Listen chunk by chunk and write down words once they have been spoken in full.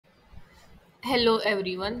Hello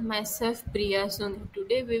everyone, myself Priya Soni.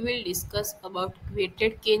 Today we will discuss about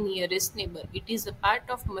weighted K nearest neighbor. It is a part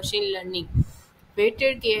of machine learning.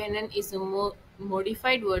 Weighted KNN is a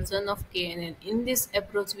modified version of KNN. In this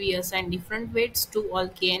approach, we assign different weights to all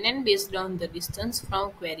KNN based on the distance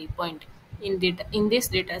from query point. In this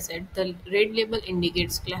dataset, the red label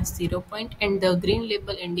indicates class 0 point and the green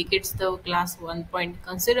label indicates the class 1 point.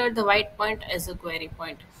 Consider the white point as a query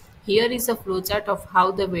point. Here is a flowchart of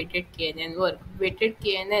how the weighted KNN work. Weighted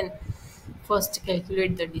KNN first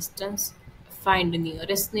calculate the distance, find the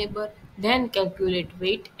nearest neighbor, then calculate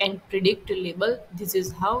weight and predict label. This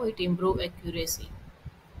is how it improve accuracy.